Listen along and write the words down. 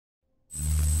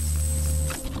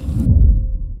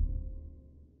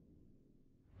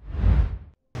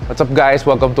What's up guys,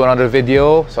 welcome to another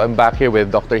video. So I'm back here with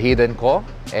Dr. Hayden Kho,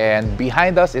 and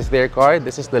behind us is their car.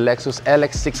 This is the Lexus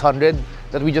LX600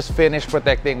 that we just finished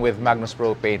protecting with Magnus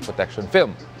Pro paint protection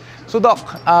film. So Doc,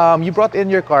 you brought in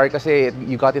your car kasi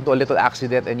you got into a little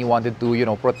accident and you wanted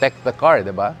to, protect the car,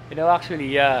 diba? Actually,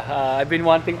 yeah. I've been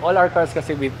wanting all our cars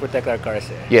kasi we protect our cars.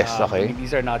 Yes, okay.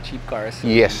 These are not cheap cars. So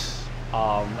yes.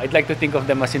 I'd like to think of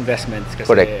them as investments. Kasi,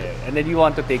 correct. And then you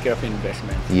want to take care of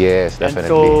investments. Yes, definitely.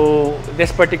 And so,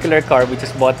 this particular car, we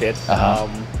just bought it.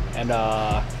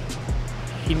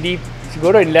 Hindi,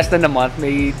 siguro in less than a month,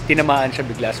 may tinamaan siya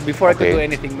bigla. So before I could do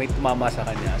anything, may tumama sa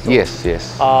kanya. So,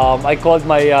 yes. I called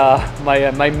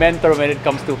my mentor when it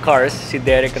comes to cars, si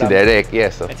Derek. Si Derek,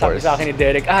 yes, of course. Sabi sa akin ni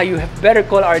Derek, you have better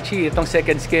call Archie, itong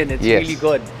second skin, it's really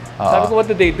good. Sabi ko, what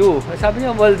do they do? Sabi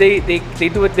niya, well, they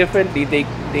do it differently. They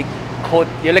coat,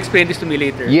 you'll explain this to me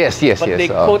later. Yes. But they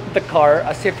coat the car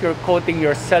as if you're coating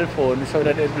your cell phone so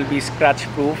that it will be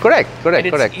scratch-proof. Correct. And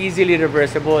it's easily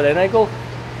reversible. And I go,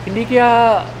 hindi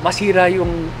kaya masira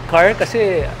yung car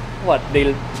kasi what?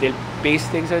 They'll paste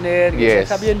things on it. Yes.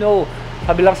 Sabi niya, no.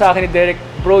 Sabi lang sa akin ni Derek,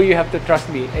 bro, you have to trust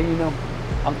me. And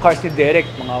ang cars ni Derek,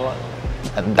 mga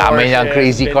ang dami niyang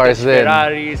crazy cars din.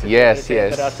 Ferraris, yes.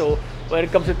 So, when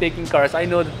it comes to taking cars, I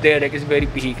know that Derek is very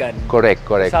pihikan. Correct.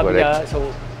 Sabi niya,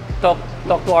 so talk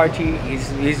to Archie.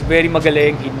 He's very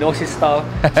magaling. He knows his stuff.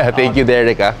 Thank you,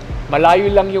 Derek.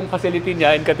 Malayo lang yung facility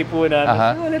niya in Katipunan.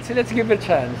 Let's give it a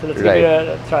chance. Let's give it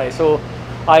a try. So,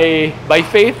 by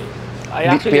faith,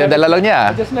 I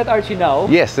just met Archie now.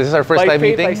 Yes, this is our first time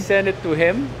meeting. By faith, I sent it to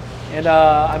him, and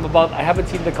I haven't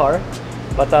seen the car,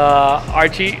 but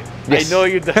Archie, yes. I know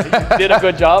you did a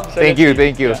good job. So thank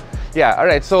you. Yeah, all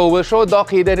right. So we'll show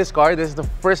Doc Hayden his car. This is the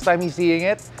first time he's seeing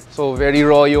it. So very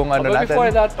raw yung ano natin. But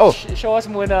before that, show us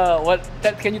muna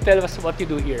can you tell us what you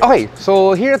do here? Okay,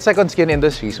 so here at Second Skin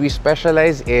Industries, we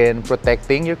specialize in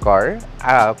protecting your car,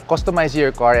 customizing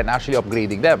your car, and actually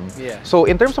upgrading them. Yeah. So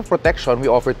in terms of protection, we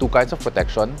offer two kinds of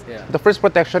protection. Yeah. The first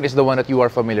protection is the one that you are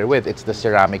familiar with. It's the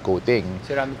ceramic coating.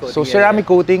 So yeah, ceramic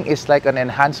coating is like an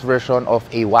enhanced version of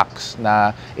a wax.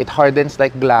 Na it hardens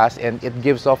like glass and it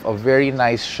gives off a very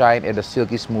nice shine and a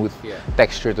silky smooth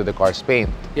texture to the car's paint.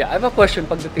 Yeah, I have a question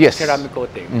pagdating sa ceramic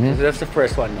coating. So that's the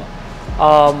first one, no?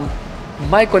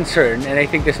 My concern, and I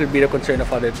think this will be the concern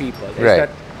of other people, is that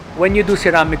when you do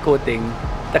ceramic coating,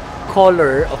 the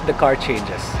color of the car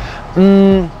changes.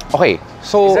 Okay,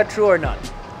 so is that true or not?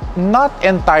 Not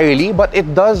entirely, but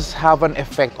it does have an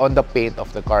effect on the paint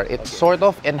of the car. It sort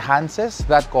of enhances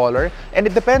that color, and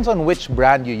it depends on which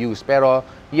brand you use. Pero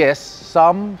yes,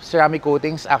 some ceramic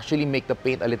coatings actually make the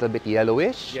paint a little bit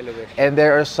yellowish. And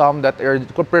there are some that are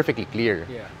perfectly clear.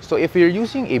 Yeah. So if you're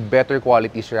using a better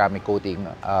quality ceramic coating,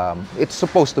 it's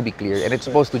supposed to be clear, and it's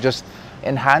supposed to just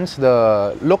enhance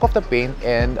the look of the paint,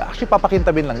 and actually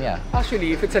papakintabin lang niya.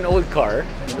 Actually, if it's an old car,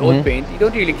 old paint, you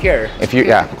don't really care. If you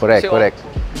correct.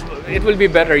 It will be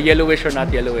better, yellowish or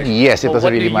not yellowish. Yes, it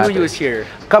doesn't really matter. What do you use here?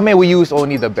 Kami, we use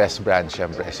only the best brands,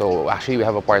 syempre. So actually, we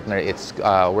have a partner. It's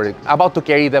we're about to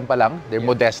carry them pa lang. They're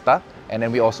Modesta, and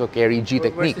then we also carry G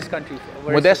Technique. Where's this country?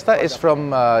 Modesta is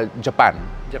from Japan.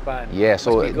 Japan. Yeah,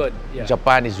 so good. Yeah.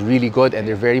 Japan is really good, and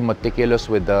they're very meticulous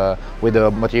with the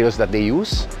materials that they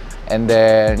use. And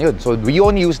then, so we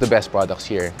only use the best products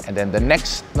here. And then the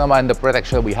next naman, the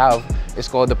protection we have is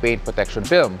called the paint protection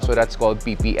film. So that's called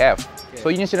PPF. So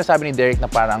yun yung sinasabi ni Derek na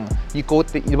parang you coat,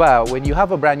 diba, when you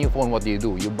have a brand new phone, what do?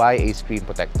 You buy a screen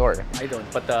protector. I don't,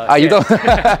 but you don't?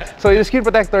 So the screen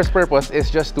protector's purpose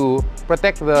is just to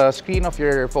protect the screen of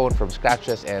your phone from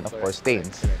scratches and of course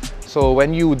stains. So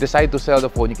when you decide to sell the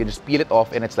phone, you can just peel it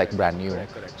off and it's like brand new.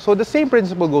 So the same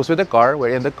principle goes with the car,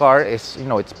 wherein the car is,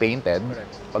 it's painted.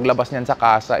 Paglabas niyan sa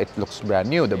casa, it looks brand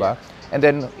new, diba? And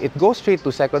then it goes straight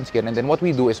to Second Skin, and then what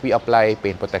we do is we apply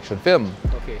paint protection film.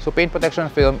 So paint protection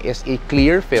film is a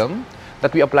clear film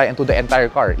that we apply into the entire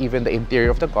car, even the interior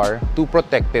of the car, to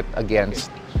protect it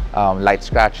against light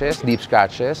scratches, deep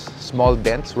scratches, small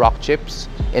dents, rock chips,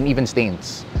 and even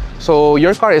stains. So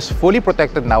your car is fully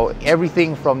protected now.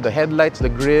 Everything from the headlights, the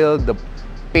grille, the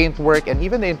paintwork, and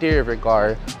even the interior of your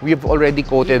car, we've already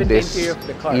coated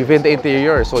even the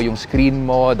interior. So yung screen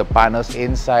mo, the panels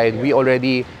inside, we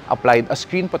already applied a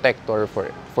screen protector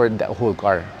for the whole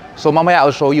car. So mamaya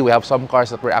I'll show you, we have some cars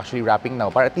that we're actually wrapping now,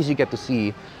 but at least you get to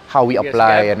see how we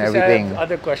apply and everything. I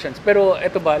have other questions. Pero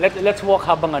eto ba, let's walk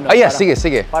habang ano. Yes,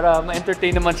 sige. Para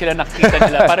ma-entertain naman sila, nakikita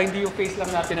nila. Para hindi yung face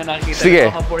lang natin na nakikita. Sige.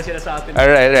 Makaka-bore sila sa atin.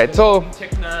 Alright. So,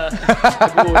 check na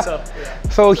nag-uusap.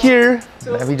 So here,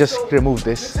 let me just remove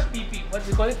this. It's a PP. What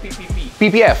do you call it? PPP.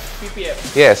 PPF. PPF.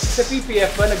 Yes. Sa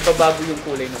PPF ba, nagbabago yung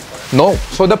kulay ng car? No.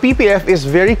 So the PPF is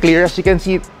very clear. As you can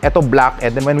see, ito black.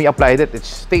 And then when we applied it, it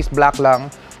stays black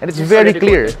lang. And it's very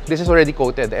clear. Coated. This is already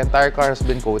coated. The entire car has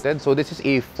been coated. So this is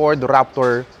a Ford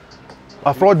Raptor,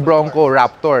 a Ford Bronco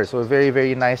Raptor. So a very,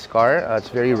 very nice car. It's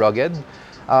very rugged.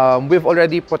 We've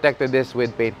already protected this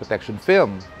with paint protection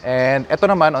film. And ito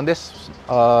naman on this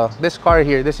this car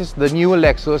here, this is the new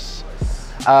Lexus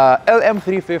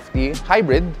LM350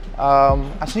 hybrid.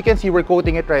 As you can see, we're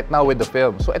coating it right now with the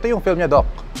film. So ito yung film niya, Doc.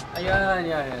 Ayan,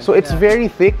 yan. So it's very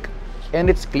thick and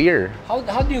it's clear.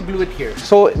 How do you glue it here?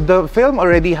 So the film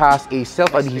already has a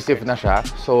self-adhesive na siya.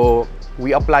 So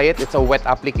we apply it. It's a wet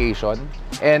application.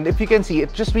 And if you can see,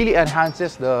 it just really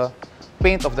enhances the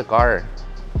paint of the car.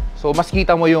 So mas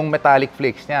kita mo yung metallic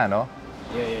flakes niya, no?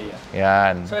 Yeah.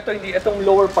 Yan. So itong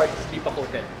lower part hindi pa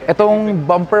coated. Okay. Itong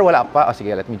bumper wala pa. Oh,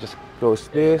 sige, let me just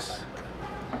close this.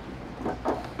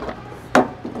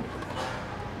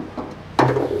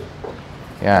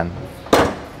 Yan.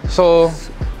 So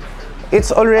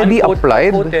it's already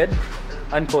applied.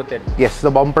 Uncoated. Yes, the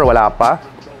bumper wala pa.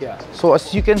 Yeah. So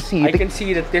as you can see, I can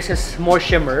see that this is more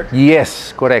shimmer.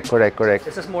 Yes, correct.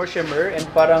 This is more shimmer and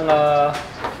parang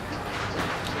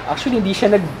actually hindi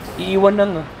siya nag-iiwan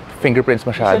ng fingerprints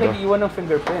masyado. Hindi siya nag-iiwan ng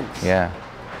fingerprints. Yeah.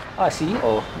 See?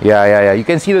 Oh. Yeah. You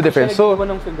can see the difference. So,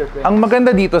 ng fingerprints. ang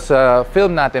maganda dito sa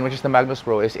film natin, which is the Magnus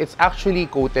Pro, is it's actually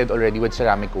coated already with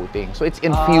ceramic coating. So it's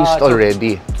infused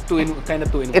already. Kind of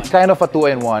two in one. It's kind of a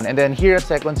 2-in-1. And then here at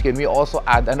Second Skin, we also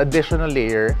add an additional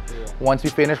layer. Once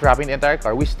we finish wrapping the entire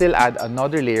car, we still add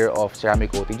another layer of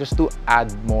ceramic coating just to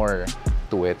add more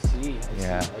to it.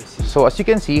 I see. So as you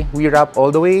can see, we wrap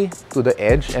all the way to the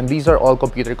edge, and these are all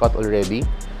computer cut already.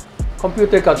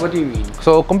 Computer cut, what do you mean?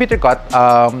 So computer cut,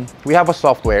 we have a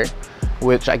software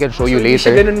which I can show you later. So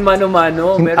hindi siya ganun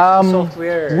mano-mano, meron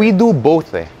software. We do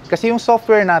both eh. Kasi yung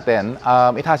software natin,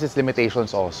 it has its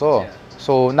limitations also. Yeah.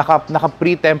 So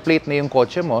naka-pre-template na yung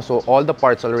kotse mo, so all the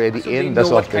parts already in the software. They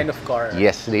know what kind of car.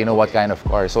 Yes, they know what kind of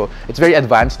car. So it's very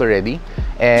advanced already.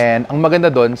 And ang maganda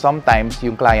doon, sometimes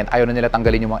yung client ayaw na nila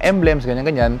tanggalin yung mga emblems,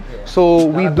 ganyan-ganyan. So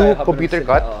we do computer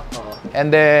cut.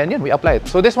 And then, we apply it.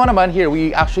 So this one naman here,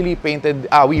 we actually painted,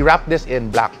 we wrapped this in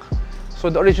black. So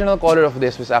the original color of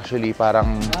this was actually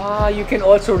parang you can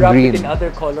also wrap green. it in other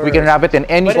colors. We can wrap it in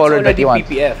any color that you want.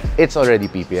 PPF. It's already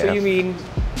PPF. So you mean,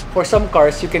 for some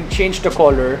cars, you can change the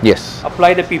color, yes,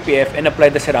 apply the PPF, and apply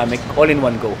the ceramic all in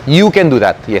one go? You can do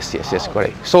that. Yes,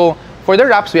 correct. So for the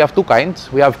wraps, we have two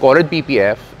kinds. We have colored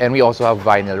PPF and we also have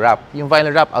vinyl wrap. Yung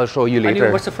vinyl wrap, I'll show you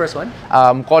later. What's the first one?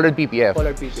 Colored PPF.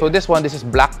 Colored PPF. So this one, this is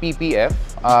black PPF.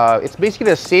 It's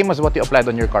basically the same as what you applied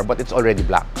on your car, but it's already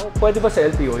black. Pwede ba sa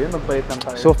LTO yun? Magpalit ng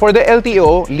car? So for the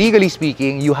LTO, legally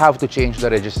speaking, you have to change the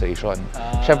registration.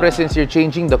 Syempre, since you're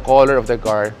changing the color of the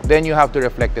car, then you have to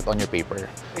reflect it on your paper.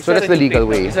 So that's the legal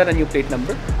way. Is that a new plate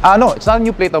number? No, it's not a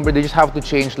new plate number. They just have to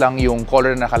change lang yung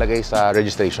color na nakalagay sa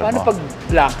registration mo. Paano pag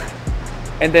black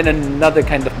and then another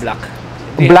kind of black?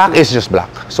 Black is just black.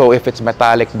 So if it's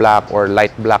metallic black or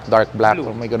light black, dark black,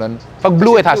 or may ganun. Pag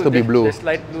blue, it has to be blue. There's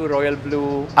light blue, royal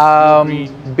blue,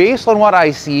 green. Based on what I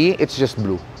see, it's just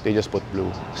blue. They just put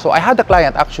blue. So I had a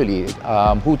client actually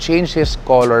who changed his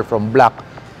color from black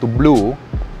to blue,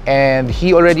 and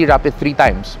he already wrapped it 3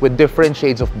 times with different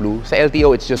shades of blue. Sa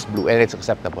LTO, it's just blue, and it's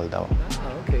acceptable daw.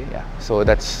 Okay. Yeah. So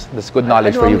that's good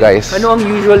knowledge for you guys. Ano ang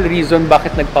usual reason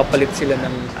bakit nagpapalit sila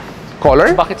ng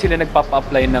color? Bakit sila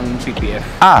nagpapa-apply ng PPF?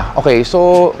 Okay.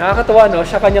 So nakakatawa, no?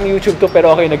 Siya kanyang YouTube to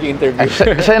pero ako yung nag-interview.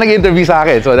 siya yung nag-interview sa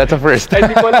akin, so that's a first.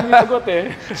 Hindi ko alam yung sagot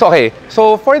eh. So okay.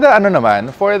 So for the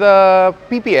for the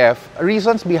PPF,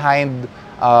 reasons behind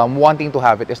wanting to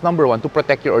have it is number 1, to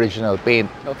protect your original paint.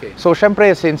 Okay. So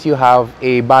syempre, since you have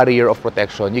a barrier of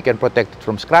protection, you can protect it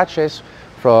from scratches,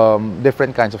 from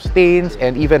different kinds of stains,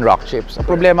 and even rock chips. Ang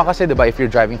problema kasi, di ba, if you're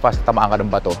driving fast, tamaan ka ng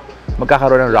bato,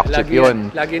 magkakaroon ng rock chip yun.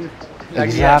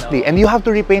 Exactly. And you have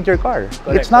to repaint your car.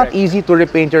 It's not easy to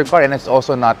repaint your car, and it's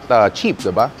also not cheap, di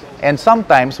ba? And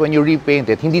sometimes, when you repaint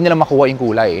it, hindi nila makuha yung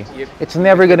kulay. It's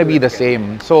never gonna be the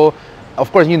same. So,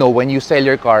 of course, when you sell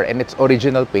your car and it's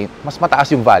original paint, mas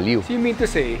mataas yung value. So you mean to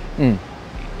say,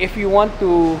 if you want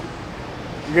to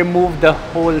remove the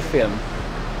whole film,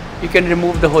 you can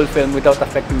remove the whole film without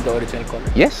affecting the original color?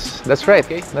 Yes, that's right.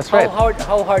 Okay. That's right.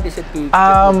 How hard is it to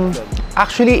remove the film?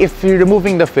 Actually, if you're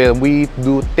removing the film, we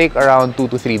do take around 2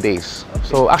 to 3 days. Okay.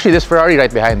 So actually, this Ferrari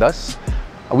right behind us,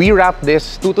 we wrapped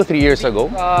this 2 to 3 years ago.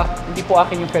 Hindi po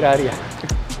akin yung Ferrari.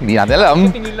 Hindi natin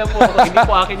alam. Tingin lang po ako, hindi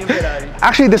po akin yung Ferrari.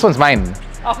 Actually, this one's mine.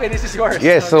 Okay, this is yours.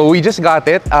 Yes, so we just got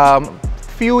it.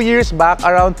 Few years back,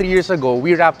 around 3 years ago,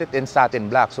 we wrapped it in satin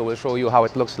black. So we'll show you how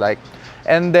it looks like.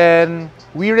 And then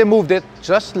we removed it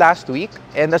just last week,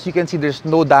 and as you can see, there's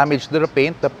no damage to the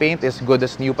paint. The paint is good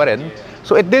as new pa rin.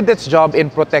 So it did its job in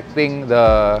protecting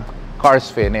the car's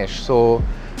finish. So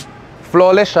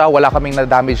flawless siya, wala kaming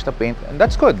na-damage na paint, and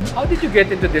that's good. How did you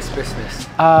get into this business?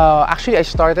 Actually, I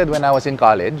started when I was in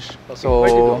college. Okay. So,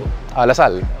 Where'd you go?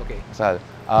 Lasal. Okay. Lasal.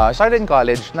 I started in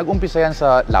college, nag-umpisa yan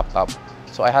sa laptop.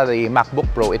 So I had a MacBook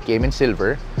Pro, it came in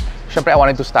silver. Siyempre, I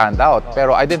wanted to stand out,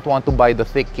 pero I didn't want to buy the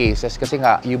thick cases kasi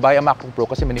nga, you buy a MacBook Pro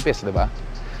kasi manipis, di ba?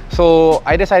 So,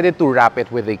 I decided to wrap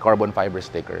it with a carbon fiber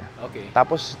sticker. Okay.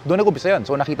 Tapos, doon nag-umpisa yun.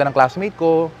 So, nakita ng classmate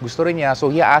ko, gusto rin niya,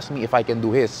 so he asked me if I can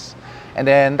do his. And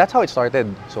then, that's how it started.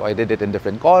 So, I did it in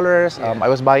different colors. I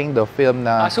was buying the film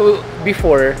na... So,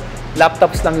 before,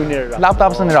 laptops lang yung nirap?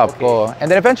 Laptops na nirap ko.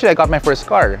 And then, eventually, I got my first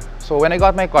car. So, when I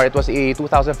got my car, it was a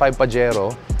 2005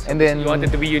 Pajero. And then, you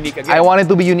wanted to be unique again? I wanted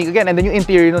to be unique again. And then yung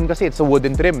interior nun kasi, it's a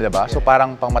wooden trim, diba? So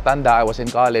parang pang matanda, I was in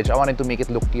college, I wanted to make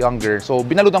it look younger. So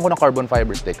binalutan ko ng carbon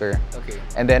fiber sticker. Okay.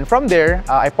 And then from there,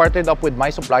 I partnered up with my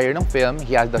supplier ng film.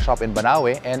 He has the shop in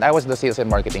Banawe. And I was the sales and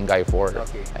marketing guy for,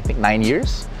 I think, 9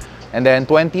 years. And then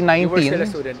 2019, you were still a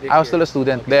student I was still a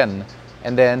student then.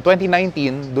 And then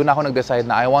 2019, doon ako nag-decide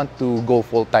na I want to go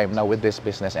full-time now with this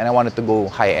business and I wanted to go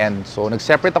high-end. So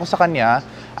nag-separate ako sa kanya.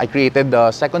 I created the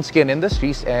Second Skin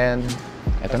Industries and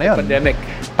eto na yun. Pandemic.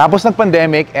 Tapos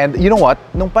nag-pandemic and you know what?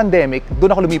 Nung pandemic, doon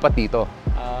ako lumipat dito.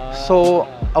 So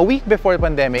a week before the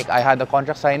pandemic, I had a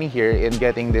contract signing here in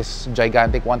getting this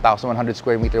gigantic 1,100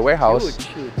 square meter warehouse.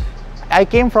 Huge. I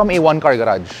came from a one-car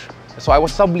garage. So I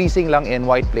was subleasing lang in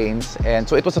White Plains, and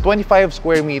so it was a 25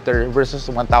 square meter versus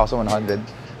 1,100.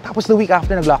 Tapos the week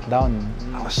after nag-lockdown,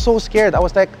 I was so scared. I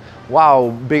was like, wow,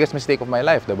 biggest mistake of my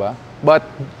life, diba? But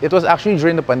it was actually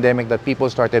during the pandemic that people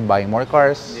started buying more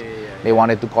cars. They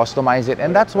wanted to customize it,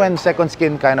 and that's when Second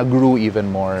Skin kind of grew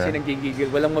even more. Kasi nanggigigil,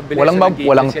 walang mabilis.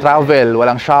 Walang travel,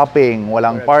 walang shopping,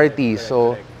 walang parties.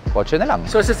 So kotse na lang.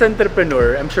 So as an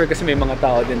entrepreneur, I'm sure kasi may mga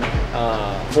tao din,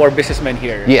 for businessmen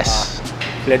here. Yes.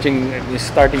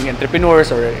 Starting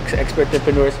entrepreneurs or expert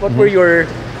entrepreneurs. What were your,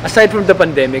 aside from the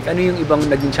pandemic, ano yung ibang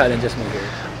naging challenges mo here?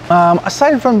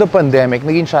 Aside from the pandemic,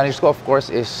 naging challenge ko of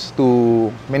course is to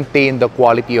maintain the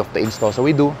quality of the installs that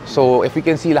we do. So if you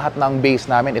can see lahat ng base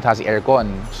namin, it has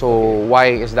aircon. So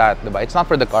why is that? Diba? It's not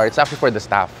for the car, it's actually for the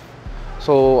staff.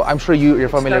 So I'm sure you're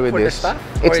familiar with this.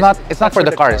 It's not for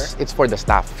the cars, it's for the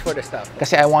staff. It's for the staff.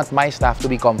 Kasi I want my staff to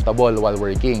be comfortable while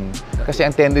working. Kasi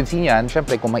ang tendency niyan,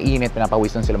 syempre kung mainit,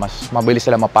 pinapawisan sila, mas mabilis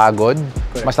sila mapagod,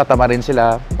 mas tatama rin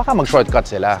sila, baka mag-shortcut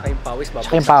sila.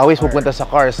 Saka yung pawis pupunta sa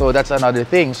car. So that's another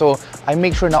thing. So I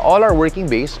make sure na all our working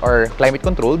bays are climate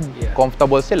controlled,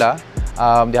 comfortable sila.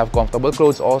 They have comfortable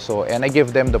clothes also, and I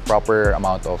give them the proper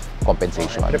amount of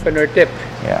compensation. Entrepreneur tip.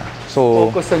 Yeah. So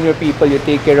focus on your people, you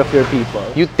take care of your people.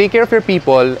 You take care of your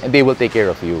people, and they will take care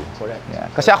of you. Correct. Yeah.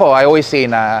 Kasi ako, I always say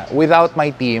na without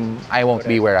my team, I won't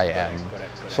be where I am.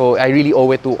 Correct. So I really owe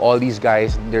it to all these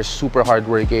guys. They're super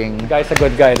hardworking. The guy's a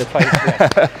good guy. That's why he's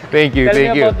blessed. Thank you. Tell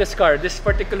thank me you. about this car, this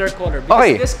particular color.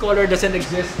 Because this color doesn't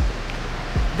exist.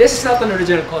 This is not an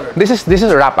original color. This is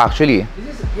a wrap actually.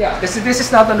 This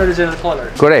is not an original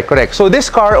color. Correct. So this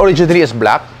car originally is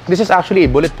black. This is actually a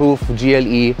bulletproof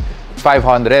GLE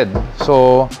 500.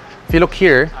 So if you look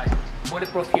here,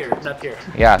 bulletproof here, not here.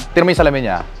 Yeah, tira mo yung salamin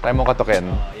niya. Try mo katukin.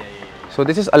 So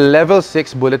this is a level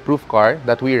 6 bulletproof car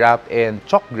that we wrapped in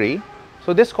chalk gray.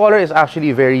 So this color is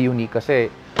actually very unique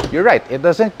kasi you're right, it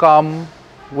doesn't come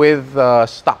with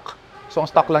stock. So ang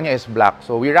stock lang niya is black.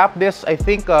 So we wrapped this I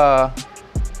think 2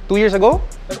 years ago.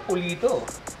 Pero pulido.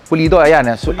 Pulido, ayan.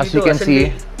 So, as you can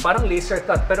see, parang laser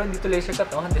cut, pero hindi to laser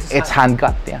cut. It's hand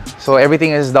cut, yeah. So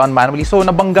everything is done manually. So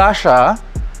nabangga siya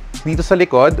dito sa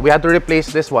likod. We had to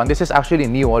replace this one. This is actually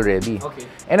new already. Okay.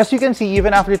 And as you can see,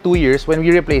 even after 2 years, when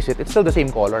we replace it, it's still the same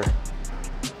color.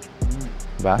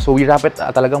 Diba? So we wrap it,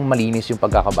 talagang malinis yung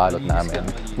pagkakabalot namin.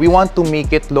 We want to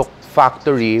make it look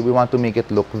factory. We want to make it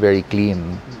look very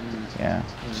clean. Yeah.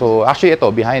 So actually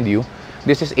ito, behind you,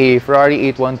 this is a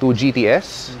Ferrari 812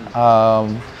 GTS.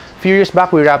 Few years back,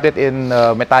 we wrapped it in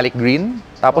metallic green.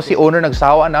 Tapos si owner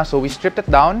nagsawa na, so we stripped it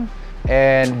down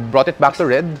and brought it back to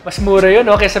red. Mas mura yun,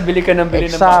 no? Kaysa bili ka ng bili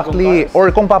ng bagong cars.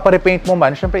 Or kung paparepaint mo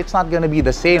man, syempre it's not gonna be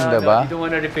the same, diba? You don't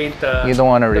wanna repaint. You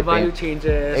don't wanna the repaint. value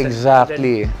changes.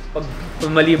 Exactly. Pag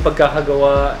mali yung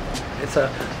pagkakagawa,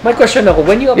 my question ako,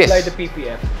 when you apply the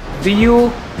PPF, do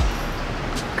you...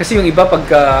 Kasi yung iba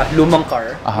pagka lumang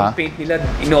car, yung paint nila,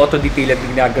 ino-auto-detail at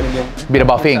ginaganon yung...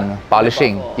 Binabuffing,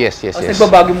 polishing. Yes.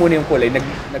 Nagbabago muna yung kulay.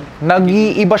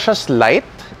 Nag-iiba siya slight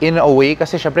in a way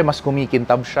kasi syempre mas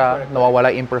kumikintab siya,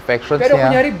 nawawala imperfections niya. Pero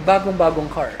kunyari,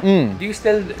 bagong-bagong car. Do you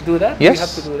still do that? Yes. Do you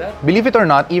have to do that? Believe it or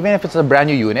not, even if it's a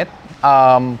brand new unit,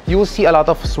 you'll see a lot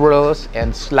of swirls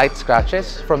and slight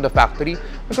scratches from the factory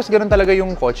because ganun talaga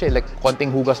yung kotse. Like,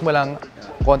 konting hugas mo lang,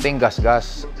 konting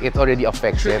gas-gas, it already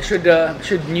affects it.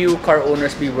 Should new car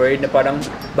owners be worried na parang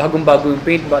bagong-bago yung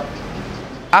paint, but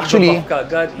actually,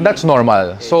 that's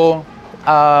normal. So,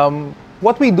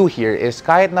 what we do here is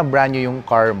kahit na brand new yung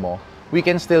car mo, we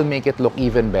can still make it look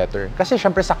even better. Kasi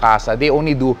syempre sa casa, they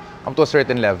only do up to a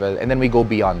certain level and then we go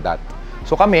beyond that.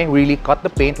 So kami, really cut the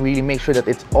paint, really make sure that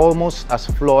it's almost as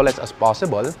flawless as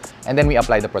possible, and then we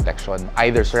apply the protection,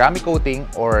 either ceramic coating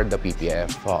or the PPF.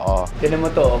 Oo. Tinan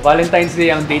mo to, Valentine's Day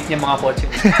ang date niya mga kotse.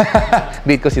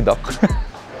 Date ko si Doc.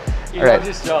 He loves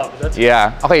his job. That's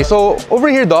yeah. Okay, so over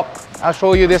here, Doc, I'll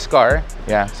show you this car.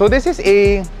 Yeah. So this is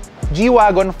a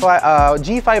G-Wagon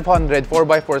G500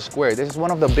 4x4 square. This is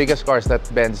one of the biggest cars that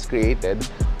Benz created.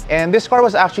 And this car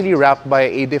was actually wrapped by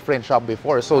a different shop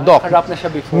before. So, Doc, wrap na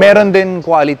siya before. Meron din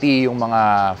quality yung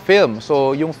mga film.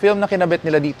 So, yung film na kinabit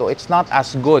nila dito, it's not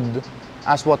as good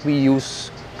as what we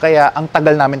use. Kaya, ang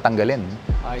tagal namin tanggalin.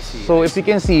 I see. So, if you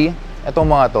can see, itong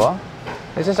mga to,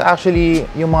 this is actually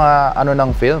yung mga ano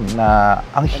ng film na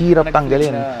ang hirap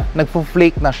tanggalin.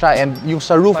 Nagpo-flake na siya. And yung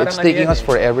sa roof, parang it's taking us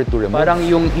forever to remove. Parang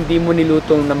yung hindi mo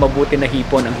nilutong na mabuti na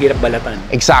hipon, ang hirap balatan.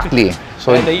 Exactly.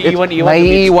 So,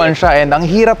 naiiwan siya and ang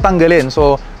hirap tanggalin.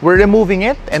 So, we're removing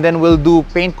it and then we'll do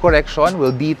paint correction.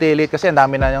 We'll detail it kasi ang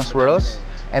dami na yung swirls.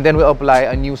 And then we'll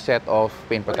apply a new set of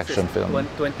paint protection film.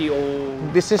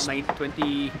 This is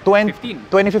 2015.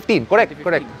 2015, correct.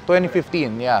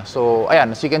 2015, yeah. So,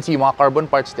 ayan, as you can see, mga carbon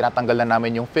parts, tinatanggal na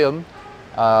namin yung film.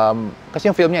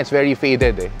 Kasi yung film niya, it's very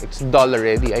faded eh. It's dull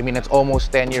already. I mean, it's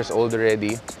almost 10 years old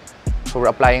already. So, we're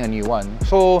applying a new one.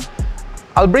 So,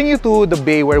 I'll bring you to the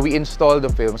bay where we install the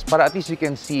films para at least you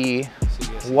can see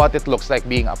what it looks like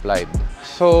being applied.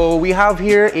 So, we have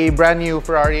here a brand new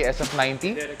Ferrari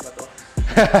SF90.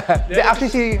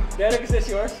 Actually, Derek, is this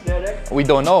yours? Derek? We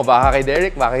don't know. Baka kay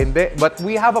Derek, baka hindi. But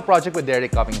we have a project with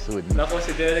Derek coming soon. Nako,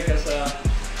 si Derek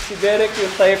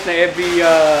yung type na every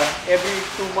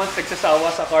 2 months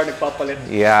nagsasawa sa car, nagpapalit.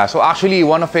 Yeah, so actually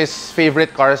one of his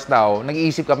favorite cars now,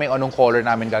 nag-iisip kami anong color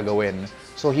namin gagawin.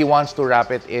 So he wants to wrap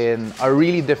it in a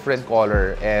really different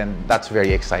color and that's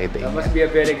very exciting. That must be a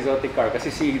very exotic car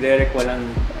kasi si Derek walang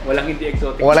hindi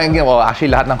exotic. Actually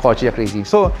lahat ng kotse are crazy.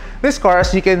 So this car, as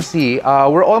you can see,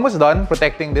 we're almost done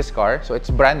protecting this car. So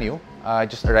it's brand new.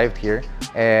 Just arrived here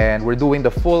and we're doing the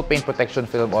full paint protection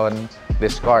film on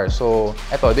this car. So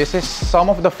this is some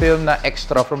of the film na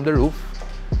extra from the roof.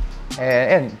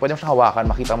 And pwede mo siyang hawakan,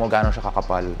 makita mo gaano siya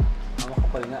kakapal.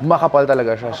 Makapal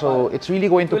talaga siya. So it's really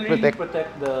going to protect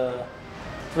the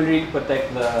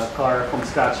car from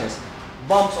scratches.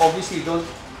 Bumps, obviously, don't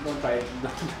try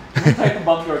to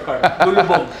bump your car.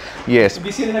 Lulubog. Yes.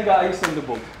 Hindi sila nag-aayos ng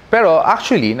lubog. Pero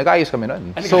actually, nag-aayos kami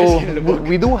nun. So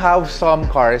we do have some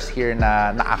cars here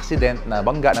na accident, na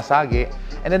bangga, na sagi.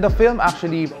 And then the film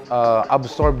actually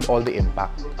absorbed all the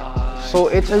impact. So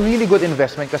it's a really good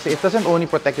investment kasi it doesn't only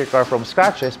protect your car from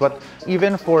scratches, but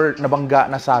even for nabangga,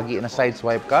 nasagi, na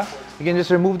sideswipe ka, you can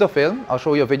just remove the film. I'll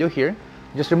show you a video here.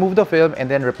 Just remove the film and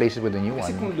then replace it with a new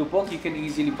one. Kasi kung lubog, you can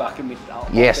easily vacuum it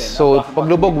out. Yes, so pag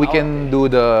lubog, we can do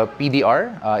the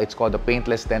PDR. It's called the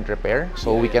paintless dent repair.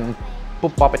 So we can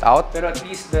pop it out. Pero at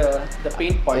least the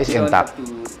paint part is you don't intact. have to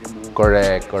remove.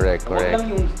 Correct. Wag lang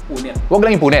yung punit. Wag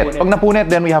lang yung punit. Pag napunit,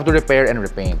 then we have to repair and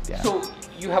repaint. Yeah. So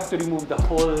you have to remove the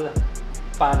whole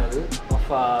panel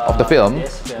of the film.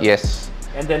 Yes.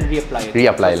 And then reapply it.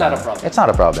 Reapply It's not a problem. It's not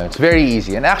a problem. It's very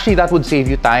easy. And actually, that would save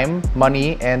you time,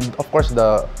 money, and of course,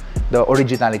 the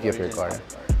originality of your car.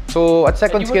 So, at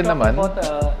second skin naman... You were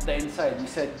talking about the inside. You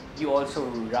said you also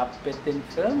wrap it in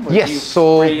film? Or yes, do you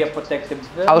so... spray a protective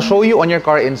film? I'll show you on your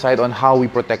car inside on how we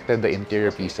protected the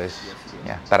interior pieces.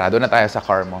 Yeah, tara, doon na tayo sa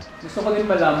car mo. Gusto ko din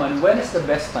malaman, when is the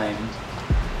best time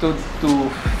to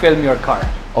film your car?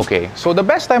 Okay, so the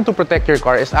best time to protect your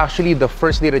car is actually the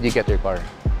first day that you get your car.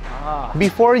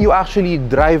 Before you actually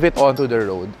drive it onto the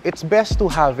road, it's best to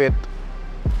have it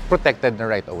protected na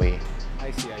right away.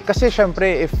 I see. Kasi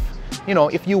syempre, if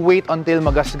you wait until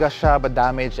magasgas siya,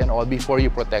 damage and all before you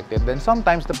protect it, then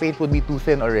sometimes the paint would be too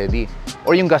thin already.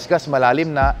 Or yung gasgas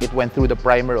malalim na, it went through the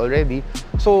primer already.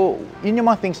 So, yun yung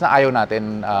mga things na ayaw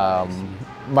natin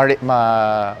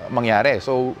mangyari.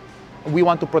 So, we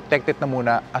want to protect it na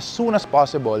muna as soon as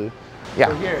possible. Yeah.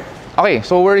 We're here. Okay,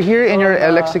 so we're here in your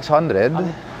LX600.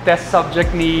 Test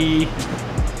subject ni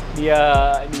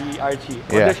Archie.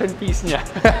 Audition piece niya.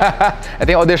 Ito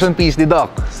yung audition piece ni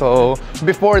Doc. So,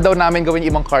 before daw namin gawin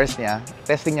yung ibang cars niya,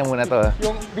 testing niya muna to.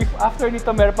 After nito,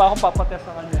 meron pa akong papatest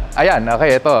sa kanya. Ayan,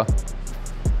 okay, ito.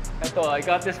 Ito, I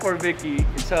got this for Vicki.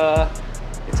 It's a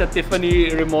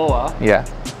Tiffany Rimowa. Yeah.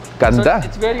 Ganda. So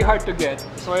it's very hard to get.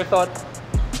 So I thought,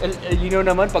 you know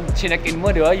naman, pag chinek-in mo,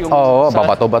 di ba? Yung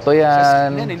babato-bato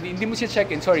yan. Hindi mo siya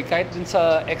check-in, sorry, kahit dun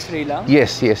sa x-ray lang.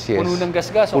 Yes. Puno ng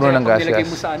gas-gas. Puno ng gas-gas. Nilagay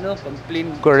mo sa pag plain.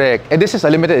 Correct. And this is a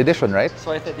limited edition, right? So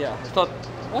I thought,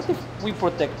 what if we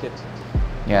protect it?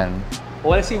 Yan.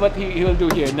 Well, see what he will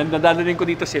do here. Nadadaling ko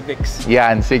dito si Vix.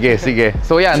 Yan, sige.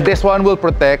 So yan, this one will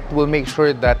protect, will make sure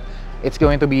that it's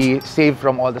going to be saved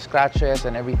from all the scratches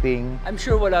and everything. I'm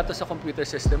sure wala to sa computer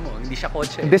system mo. Hindi siya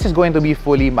kotse. This is going to be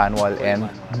fully manual and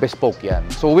bespoke yan.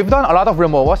 So we've done a lot of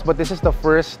Rimowas, but this is the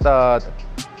first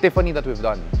Tiffany that we've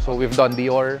done. So we've done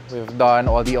Dior, we've done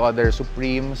all the other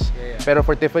Supremes. Pero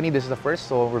for Tiffany, this is the first,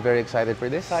 so we're very excited for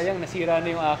this. Sayang, nasira na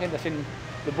yung akin. Kasi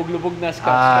lubog-lubog na,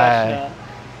 scratch na.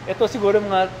 Ito siguro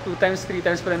mga 2 times, 3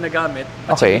 times pa lang nagamit.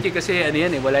 At si Vicki kasi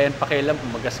wala yan pakialam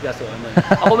kung magasgas o ano.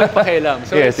 Ako may pakialam.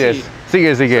 So yes.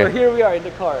 Sige. So here we are in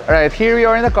the car. Alright, here we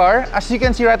are in the car. As you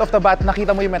can see right off the bat,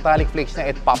 nakita mo yung metallic flakes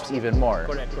niya, it pops even more.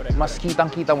 Correct. Mas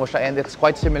kitang-kita mo siya and it's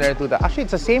quite similar to the, actually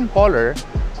it's the same color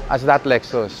as that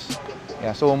Lexus.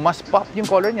 Yeah, so mas pop yung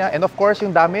color niya and of course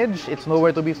yung damage, it's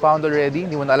nowhere to be found already.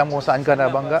 Hindi mo na alam kung saan ka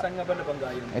nabangga. Saan nga ba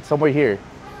nabangga yun? It's somewhere here.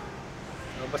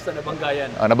 Basta nabangga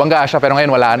yan. Nabangga siya pero ngayon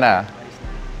wala na.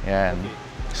 Yan.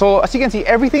 So as you can see,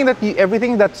 everything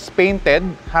that's painted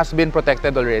has been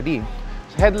protected already.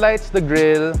 So, headlights, the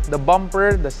grille, the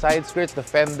bumper, the side skirts, the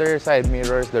fender, side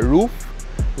mirrors, the roof.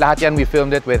 Lahat yan we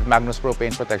filmed it with Magnus Pro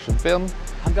paint protection film.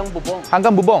 Hanggang bubong.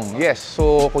 Hanggang bubong, yes.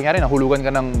 So kunyari nahulugan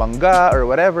ka ng bangga or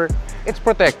whatever, it's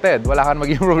protected. Wala kang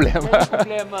maging problema.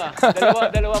 Problema.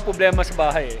 Dalawa problema sa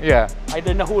bahay. Yeah.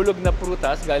 Either nahulog na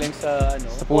prutas galing sa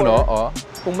sa puno,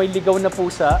 kung may ligaw na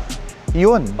pusa,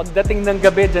 yun. Pagdating ng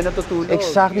gabi, dyan natutulog.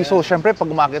 Exactly. Yeah. So, syempre, pag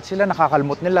umakit sila,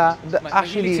 nakakalmot nila.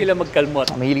 Actually, mahilig sila magkalmot.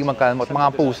 Mahilig magkalmot.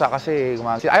 Mga pusa kasi.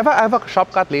 I have a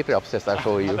shop cut later upstairs. I'll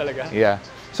show you. Talaga? Yeah.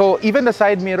 So, even the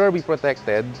side mirror we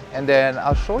protected. And then,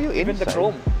 I'll show you inside. Even the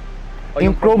chrome?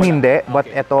 Yung chrome hindi, but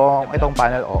itong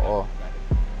panel, oo.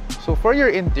 So, for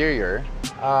your interior,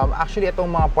 actually,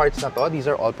 itong mga parts na to, these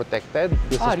are all protected.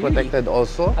 This is protected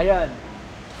also. Ayan.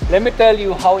 Let me tell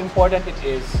you how important it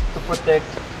is to protect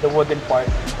the wooden part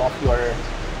of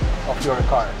your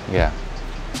car. Yeah.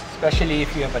 Especially if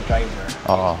you have a driver.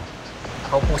 Oo.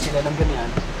 Kaupo sila ng ganyan,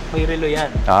 may relo yan.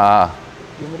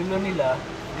 Yung relo nila,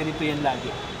 ganito yan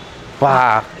lagi.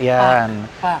 Yan.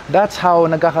 That's how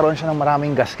nagkakaroon siya ng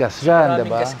maraming gasgas dyan,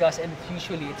 diba? Maraming gasgas and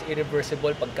usually it's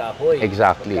irreversible pagkahoy.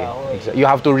 Exactly. You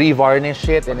have to revarnish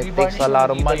it and it takes a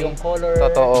lot of money. Yung color,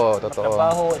 Totoo.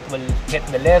 Trabaho, it will hit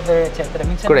the leather, etc.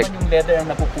 Minsan naman yung leather ang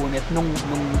napupunit nung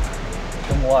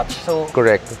watch. So,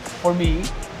 correct. For me,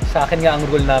 sa akin nga ang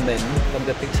rule namin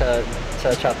pagdating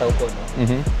sa chataw ko,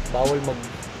 bawal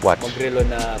mag-relo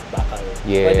na bakal.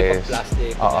 Yes. Pwede pag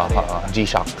plastic,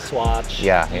 G-Shock. Swatch,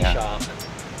 G-Shock,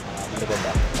 ano ba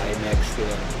ba? Timex,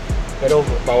 pero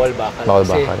bawal bakal.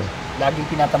 Kasi laging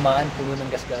tinatamaan, puno ng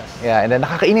gasgas. Yeah, and then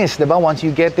nakakainis, diba? Once you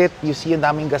get it, you see ang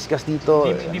daming gasgas dito.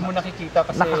 Hindi mo nakikita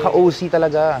kasi... Nakaka-OC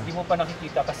talaga. Hindi mo pa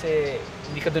nakikita kasi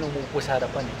hindi ka doon umuupo sa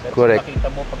harapan. Pero correct. Nakita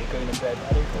mo pag ikaw yung nag-ride.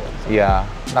 Yeah,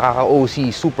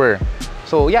 nakaka-OC, super.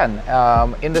 So yan,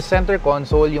 in the center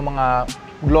console, yung mga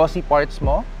glossy parts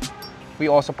mo, we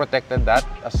also protected that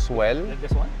as well. Like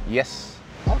this one? Yes.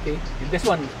 Okay. This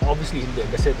one, obviously hindi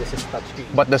kasi this is touchscreen.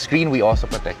 But the screen we also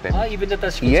protected. Even the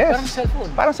touchscreen? Yes. Parang cellphone?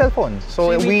 Parang cellphone.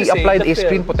 So we applied a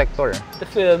screen protector. The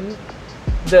film,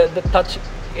 the touch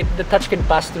can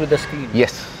pass through the screen?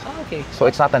 Yes. Okay. So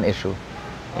it's not an issue.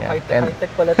 High-tech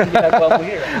pala ito ginagawa mo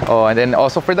here. And then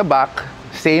also for the back,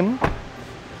 same.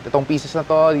 Itong pieces na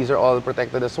to, these are all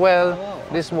protected as well.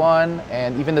 This one,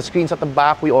 and even the screens at the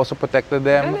back, we also protected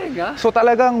them. Talaga? So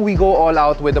talagang we go all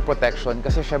out with the protection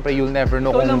kasi syempre you'll never know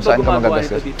kung saan ka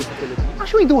magagastos.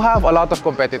 Actually, we do have a lot of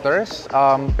competitors,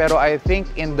 pero I think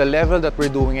in the level that we're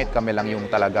doing it, kami lang yung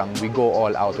talagang we go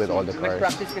all out with all the cars.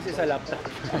 Nag-practice kasi sa laptop.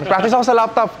 Nag-practice ako sa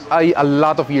laptop a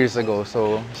lot of years ago.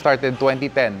 So started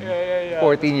 2010,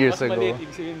 14 years ago.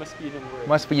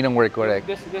 Mas pinang work, correct.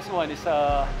 This one is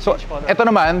a so, ito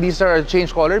naman, these are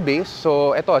change color base.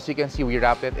 So, ito, as you can see, we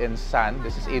wrapped it in sand.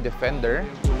 This is a Defender.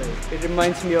 It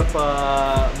reminds me of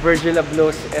Virgil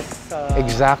Abloh's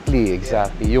Exactly.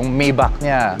 Yung Maybach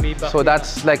niya. So,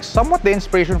 that's like somewhat the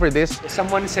inspiration for this. Is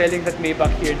someone selling that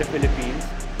Maybach here in the Philippines?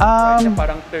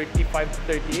 Parang 35 to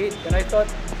 38. And I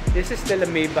thought, this is still a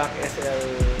Maybach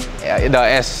SL. Yeah, the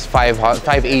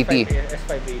S580.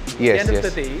 S580. Yes, At the end of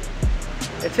the day,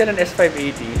 it's still an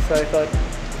S580. So I thought,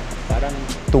 parang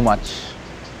too much.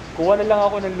 Kuha na lang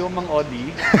ako ng lumang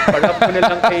Audi, parang ko na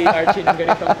lang kay Archie ng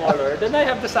ganitong color, then I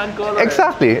have the sand color.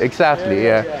 Exactly.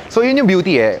 Yeah. So yun yung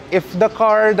beauty eh. If the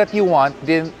car that you want,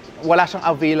 then wala siyang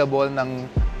available ng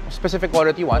specific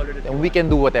color that you want, and we can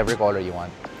do whatever color you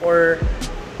want. Or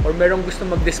merong gusto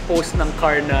mag-dispose ng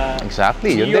car na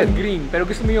neon green, pero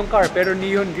gusto mo yung car pero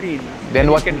neon green. Then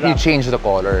what you change the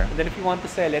color. And then if you want to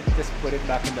sell it, just put it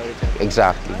back in the original.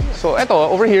 Exactly. So eto,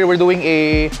 over here we're doing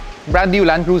a brand new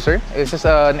Land Cruiser. This is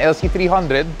an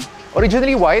LC300.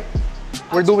 Originally white.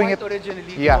 We're doing it originally.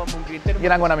 Yeah.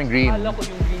 Ginagawa namin green. Akala ko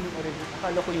yung green yung original.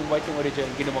 Akala ko yung white yung original,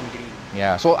 ginawang green.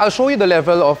 Yeah. So I'll show you the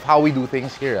level of how we do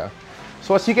things here.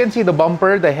 So as you can see, the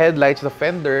bumper, the headlights, the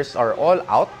fenders are all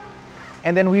out.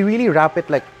 And then we really wrap it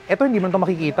like, eto hindi mo ito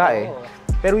makikita eh.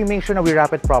 Pero we make sure na we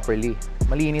wrap it properly.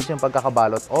 Malinis yung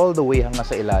pagkakabalot all the way hanggang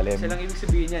sa ilalim. Kasi lang ibig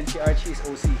sabihin yan, si Archie is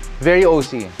OC. Very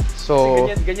OC. So,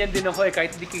 ganyan din ako eh,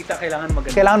 kahit hindi kita, kailangan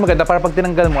maganda. Kailangan maganda para pag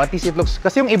tinanggal mo, at least it looks,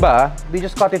 kasi yung iba, they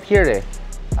just cut it here eh.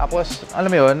 Tapos, alam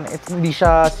mo yun, hindi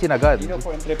siya sinagad. You know,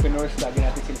 for entrepreneurs, lagi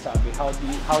natin sinasabi,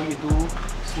 how you do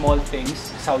small things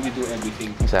is how you do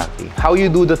everything. Exactly. How you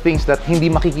do the things that hindi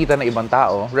makikita ng ibang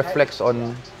tao reflects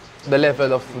on the level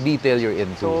of detail you're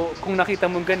into. So, kung nakita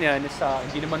mo ganyan,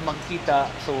 hindi naman makikita,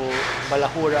 so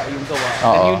balahura yung gawa,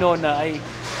 then you know na ay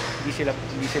hindi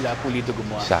sila pulido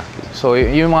gumawa. Exactly. So,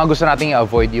 yung mga gusto nating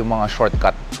i-avoid yung mga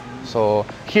shortcut. So,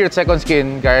 here at Second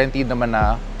Skin, guaranteed naman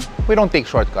na we don't take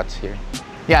shortcuts here.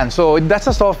 Yan, so that's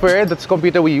the software, that's the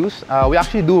computer we use. We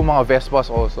actually do mga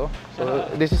Vespas also. So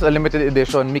this is a limited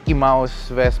edition Mickey Mouse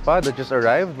Vespa that just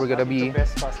arrived. We're gonna be...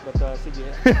 Vespas, but sige.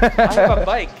 I have a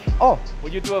bike. Oh.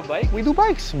 Would you do a bike? We do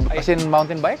bikes. As in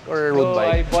mountain bike or road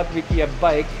bike? I bought Vicki a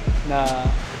bike na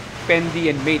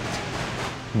Fendi and Mate.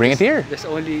 Bring it here. There's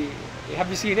only... Have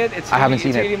you seen it? I haven't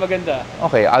seen it. It's really maganda.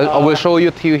 Okay, I will show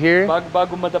you to you here.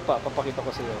 Bago madapa, papakita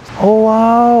ko sa'yo. Oh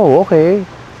wow, okay.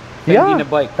 Fendi na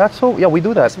bike. That's so, yeah, we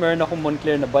do that. Tapos meron akong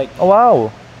Moncler na bike. Oh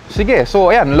wow. Sige, so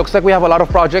ayan, looks like we have a lot of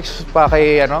projects pa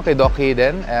kay Doc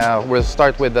Hayden. We'll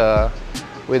start with the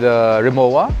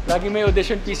Rimowa. Lagi may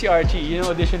audition piece si Archie. Yun yung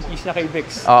audition piece na kay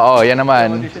Vix. Oo, yan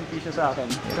naman. Yung audition piece na sa akin.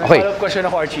 So, okay. Follow-up question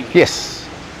ako, Archie. Yes.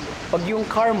 Pag yung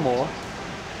car mo,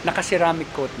 naka-ceramic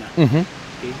coat na,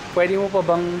 okay, pwede mo pa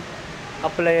bang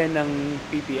applyan ng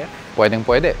PPF?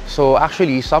 Pwede. So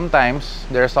actually, sometimes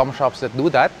there are some shops that do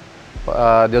that.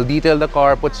 They'll detail the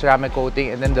car, put ceramic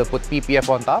coating, and then they'll put PPF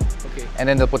on top. Okay. And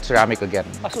then they'll put ceramic again.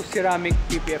 So ceramic,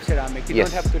 PPF, ceramic. You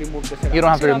don't have to remove the ceramic. You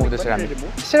don't have to remove the ceramic.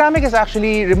 Ceramic is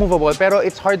actually removable, pero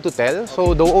it's hard to tell. Okay.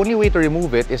 So the only way to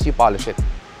remove it is you polish it.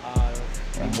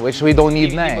 Which we don't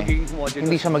need na eh.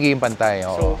 Hindi siya magiging pantay.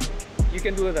 So you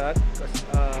can do that because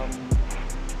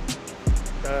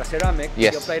the ceramic, you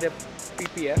apply the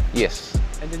PPF. Yes.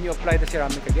 And then you apply the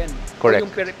ceramic again. Correct.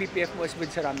 So yung PPF mo is with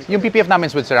ceramic. Yung PPF namin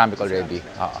is with ceramic already.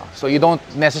 So you don't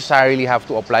necessarily have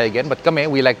to apply again. But kami,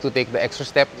 we like to take the extra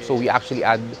step. So we actually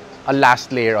add a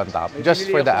last layer on top. Just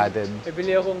for the added.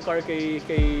 Bili akong car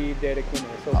kay Derek yun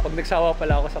eh. So pag nagsawa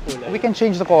pala ako sa kulay. We can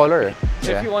change the color.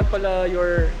 So if you want pala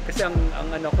kasi ang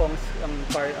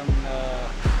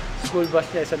school bus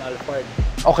niya is an Alphard.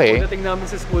 Okay. Pagdating namin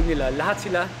sa school nila, lahat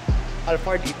sila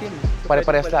Alphard 18. So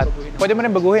Pare-pares lahat. Pwede mo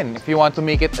rin baguhin. If you want to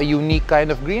make it a unique kind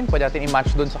of green, pwede natin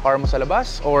i-match dun sa car mo sa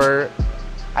labas. Or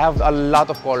I have a lot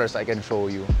of colors I can show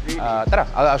you. Really? Tara,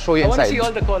 I'll show you inside. I want to see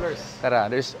all the colors. Tara,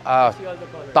 there's a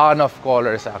ton of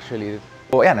colors actually.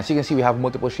 So ayan, as you can see, we have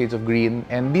multiple shades of green.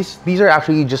 And these are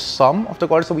actually just some of the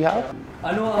colors that we have.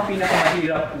 Ano ang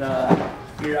pinakamahirap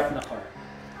na car?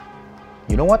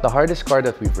 You know what? The hardest car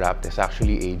that we've wrapped is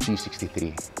actually a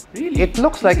G63. Really? It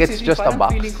looks like it's just a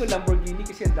box. Feeling ko Lamborghini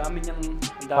kasi ang daming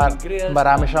grills.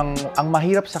 Marami siyang, ang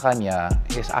mahirap sa kanya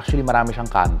is actually marami siyang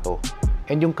kanto.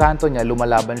 And yung kanto niya,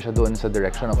 lumalaban siya doon sa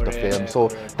direction of the film. So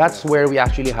that's where we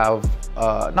actually have,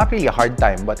 not really a hard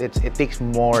time, but it takes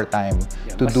more time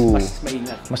to do.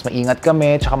 Mas maingat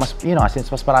kami, tsaka mas, since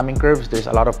mas maraming curves,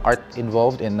 there's a lot of art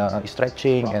involved in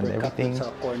stretching and everything.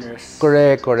 Sa corners.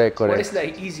 Correct. What is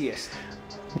the easiest?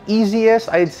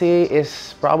 Easiest, I'd say,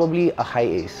 is probably a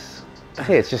high ace.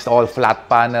 Kasi it's just all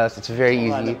flat panels, it's very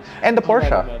easy. And the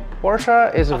Porsche.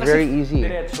 Porsche is very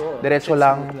easy. Diretso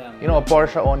lang. You know, a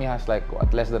Porsche only has like,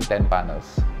 what, less than 10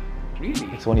 panels. Really?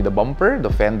 It's only the bumper,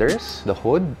 the fenders, the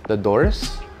hood, the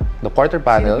doors, the quarter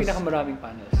panels. Sino pinakamaraming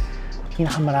panels?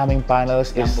 Pinakamaraming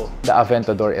panels is the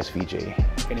Aventador SVJ.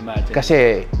 I can imagine.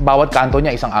 Kasi bawat kanto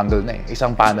niya isang angle na eh,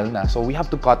 isang panel na. So we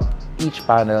have to cut each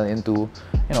panel into,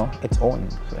 its own.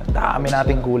 So ang dami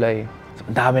nating kulay. So,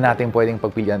 ang dami nating pwedeng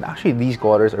pagpilian. Actually, these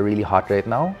colors are really hot right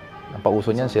now. Ang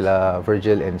pauso niyan sila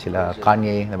Virgil and sila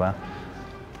Kanye, diba?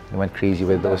 They went crazy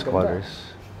with those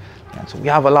colors. And so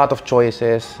we have a lot of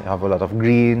choices. We have a lot of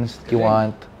greens that you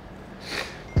want.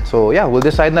 So yeah, we'll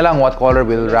decide na lang what color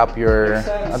will wrap your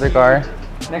other car.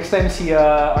 Next time si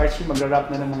Archie magra-wrap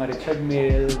na ng mga Richard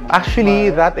Mille.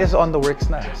 Actually, that is on the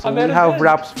works na. So we have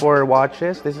wraps for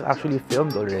watches. This is actually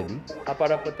filmed already.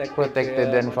 Para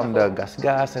protected then from the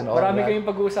gas and all that. Marami kayong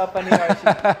pag-uusapan ni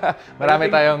Archie. Marami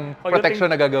tayong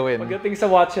protection na gagawin. Pagdating sa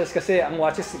watches, kasi ang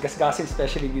watches gasgasin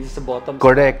especially dito sa bottom.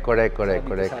 Correct.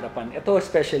 Ito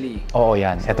especially. Oo,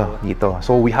 yan. Ito, dito.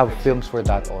 So we have films for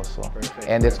that also.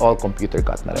 Perfect. And it's all computer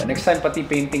cut na rin. Next time, pati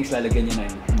paintings, lalagyan niyo na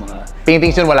yung mga...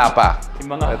 Paintings yun, wala pa.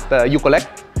 Yung mga... But, you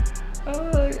collect?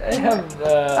 I have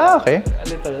okay. A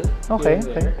little. Okay.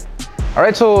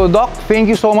 Alright, so Doc,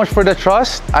 thank you so much for the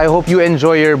trust. I hope you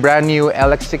enjoy your brand new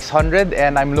LX600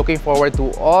 and I'm looking forward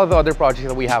to all the other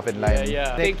projects that we have in line.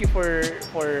 Yeah. Thank you for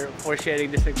sharing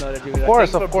this technology with us. Of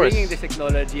course. Thank you for bringing this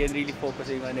technology and really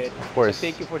focusing on it. Of course.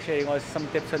 And thank you for sharing us some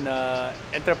tips on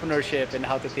entrepreneurship and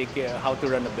how to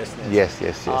run a business.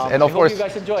 Yes. And of course, I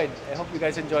hope you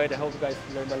guys enjoyed. I hope you guys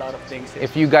learned a lot of things.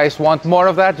 If you guys want more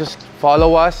of that, just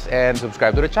follow us and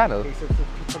subscribe to the channel. Okay, so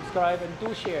subscribe and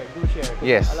do share.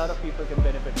 Yes. A lot of people can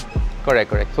benefit from this.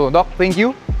 Correct. So Doc, thank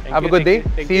you. Have a good day.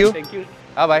 Thank See you. Thank you.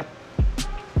 Bye-bye.